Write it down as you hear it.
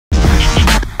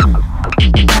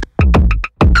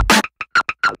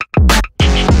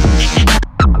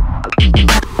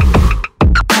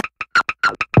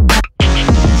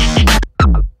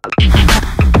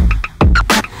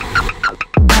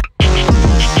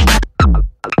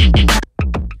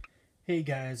Hey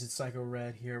guys, it's Psycho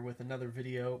Red here with another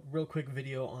video, real quick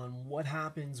video on what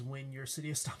happens when your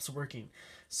Cydia stops working.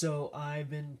 So I've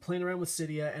been playing around with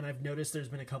Cydia and I've noticed there's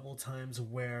been a couple of times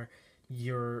where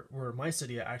my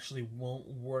Cydia actually won't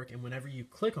work, and whenever you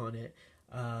click on it,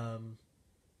 I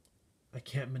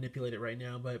can't manipulate it right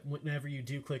now, but whenever you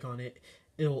do click on it,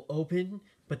 it'll open,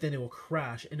 but then it will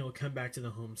crash and it will come back to the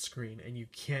home screen and you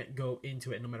can't go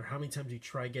into it no matter how many times you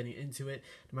try getting into it,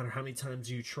 no matter how many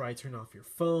times you try turning off your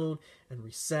phone and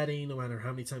resetting, no matter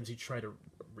how many times you try to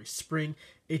respring,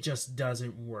 it just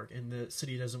doesn't work, and the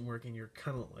Cydia doesn't work and you're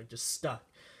kind of like just stuck.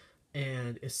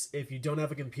 And if you don't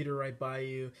have a computer right by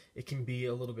you, it can be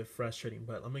a little bit frustrating,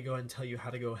 but let me go ahead and tell you how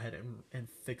to go ahead and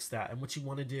fix that. And what you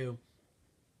want to do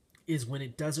is, when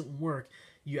it doesn't work,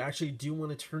 you actually do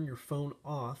want to turn your phone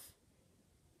off.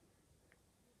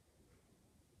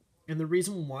 And the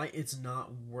reason why it's not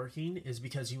working is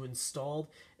because you installed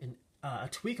a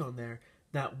tweak on there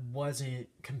that wasn't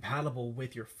compatible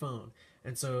with your phone.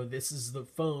 And so this is the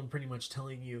phone pretty much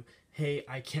telling you, hey,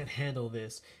 I can't handle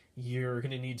this. You're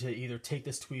going to need to either take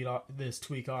this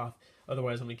tweak off,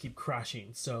 otherwise I'm going to keep crashing.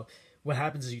 So what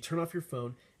happens is you turn off your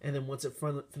phone, and then once it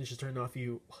finishes turning off,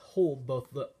 you hold both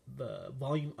the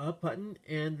volume up button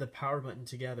and the power button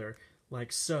together,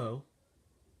 like so.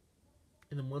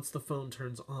 And then once the phone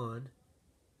turns on,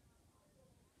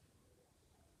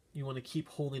 you want to keep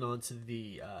holding on to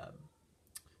the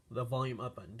volume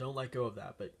up button. Don't let go of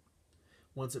that. But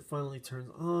once it finally turns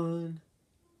on,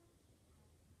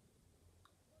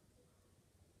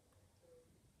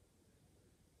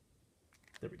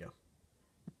 there we go.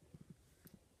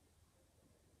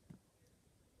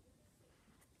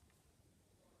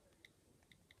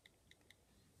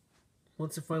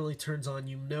 Once it finally turns on,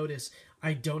 you notice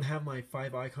I don't have my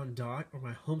 5-icon dock, or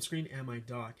my home screen and my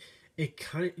dock. It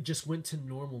kind of just went to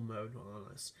normal mode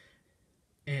on us.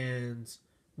 And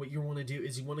what you want to do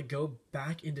is you want to go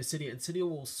back into Cydia, and Cydia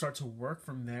will start to work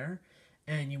from there.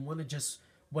 And you want to just,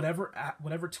 whatever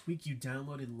tweak you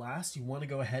downloaded last, you want to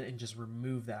go ahead and just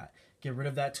remove that. Get rid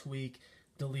of that tweak,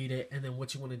 delete it, and then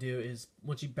what you want to do is,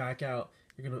 once you back out,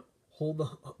 you're going to hold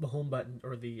the home button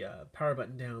or the power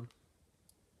button down,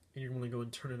 and you're going to go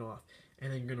and turn it off,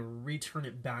 and then you're going to return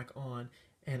it back on,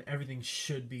 and everything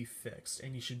should be fixed,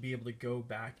 and you should be able to go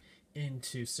back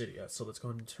into Cydia. So let's go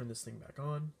ahead and turn this thing back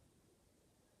on.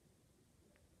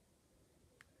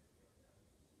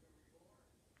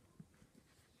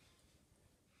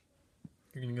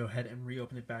 You're going to go ahead and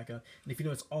reopen it back up, and if you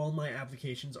notice, all my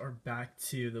applications are back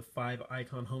to the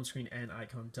 5-icon home screen and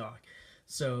icon dock.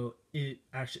 So it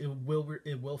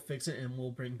will fix it and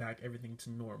will bring back everything to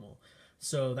normal.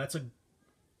 So that's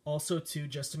also too,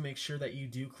 just to make sure that you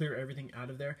do clear everything out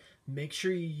of there, make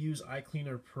sure you use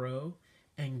iCleaner Pro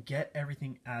and get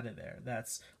everything out of there.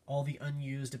 That's all the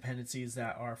unused dependencies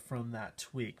that are from that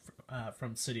tweak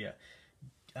from Cydia.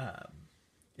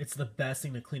 It's the best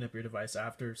thing to clean up your device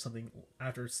after something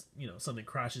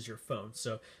crashes your phone.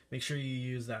 So make sure you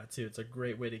use that too. It's a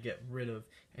great way to get rid of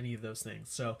any of those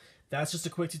things. So that's just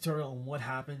a quick tutorial on what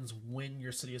happens when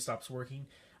your Cydia stops working.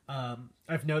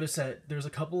 I've noticed that there's a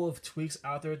couple of tweaks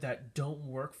out there that don't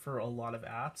work for a lot of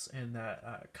apps, and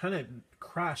that kind of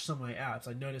crash some of my apps.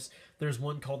 I noticed there's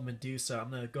one called Medusa. I'm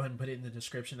going to go ahead and put it in the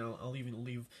description. I'll even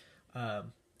leave a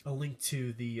link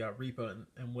to the repo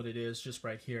and what it is just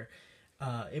right here.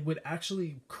 It would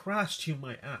actually crash to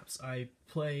my apps. I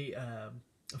play a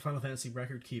Final Fantasy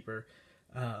Record Keeper,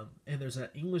 and there's an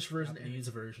English version and Japanese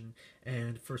version,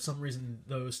 and for some reason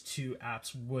those two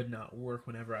apps would not work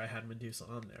whenever I had Medusa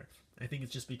on there. I think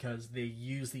it's just because they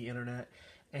use the internet,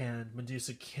 and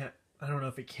Medusa can't, I don't know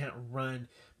if it can't run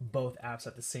both apps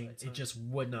at the same time. It just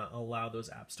would not allow those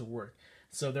apps to work.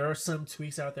 So there are some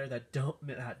tweaks out there that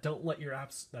don't let your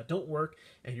apps, that don't work,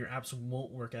 and your apps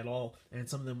won't work at all, and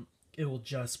some of them it will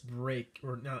just break,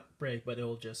 or not break, but it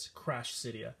will just crash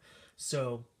Cydia.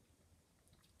 So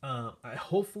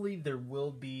hopefully there will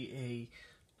be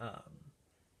I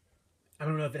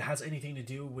don't know if it has anything to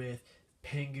do with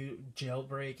Pengu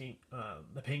jailbreaking,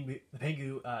 the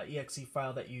Pengu exe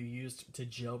file that you used to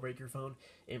jailbreak your phone.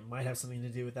 It might have something to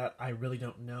do with that. I really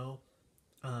don't know.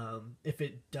 If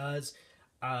it does,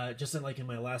 just like in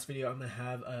my last video, I'm going to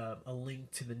have a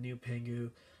link to the new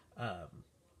Pengu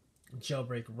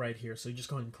jailbreak right here. So you just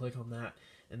go ahead and click on that,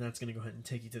 and that's going to go ahead and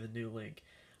take you to the new link.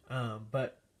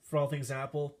 But for all things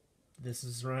Apple, this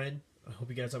is Ryan. I hope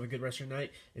you guys have a good rest of your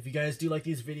night. If you guys do like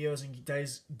these videos, and you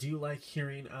guys do like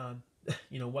hearing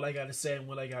what I got to say and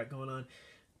what I got going on,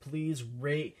 please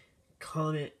rate,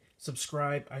 comment,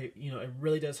 subscribe. It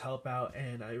really does help out,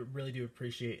 and I really do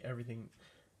appreciate everything.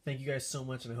 Thank you guys so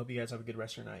much, and I hope you guys have a good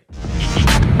rest of your night.